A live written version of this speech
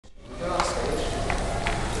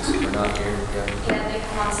not here. Yeah, they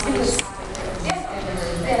come on stage.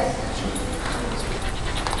 Yes.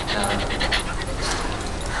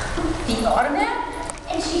 The automat?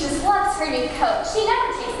 And she just loves her new coat. She never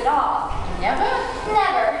takes it off. Never?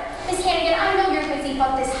 Never. Miss Hannigan, I know you're busy,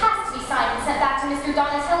 but this has to be signed and sent back to Mr.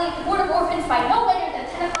 Donatelli at the Board of Orphans by no later than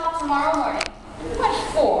 10 o'clock tomorrow morning. What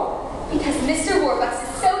for? Because Mr. Warbucks is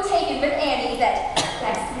so taken with Annie that,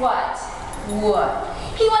 guess what? What?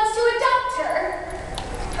 He wants to adopt her.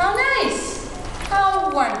 How nice. How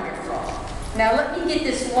wonderful. Now let me get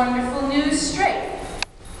this wonderful news straight.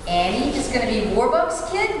 Annie is going to be Warbucks'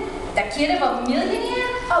 kid? The kid of a millionaire?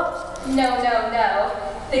 Oh, no.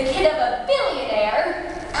 The kid of a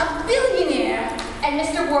billionaire. A billionaire? And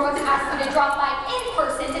Mr. Warbucks asked me to drop by in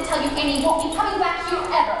person to tell you Annie won't be coming back here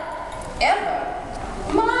ever. Ever?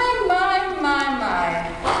 My.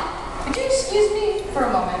 Would you excuse me for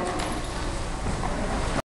a moment?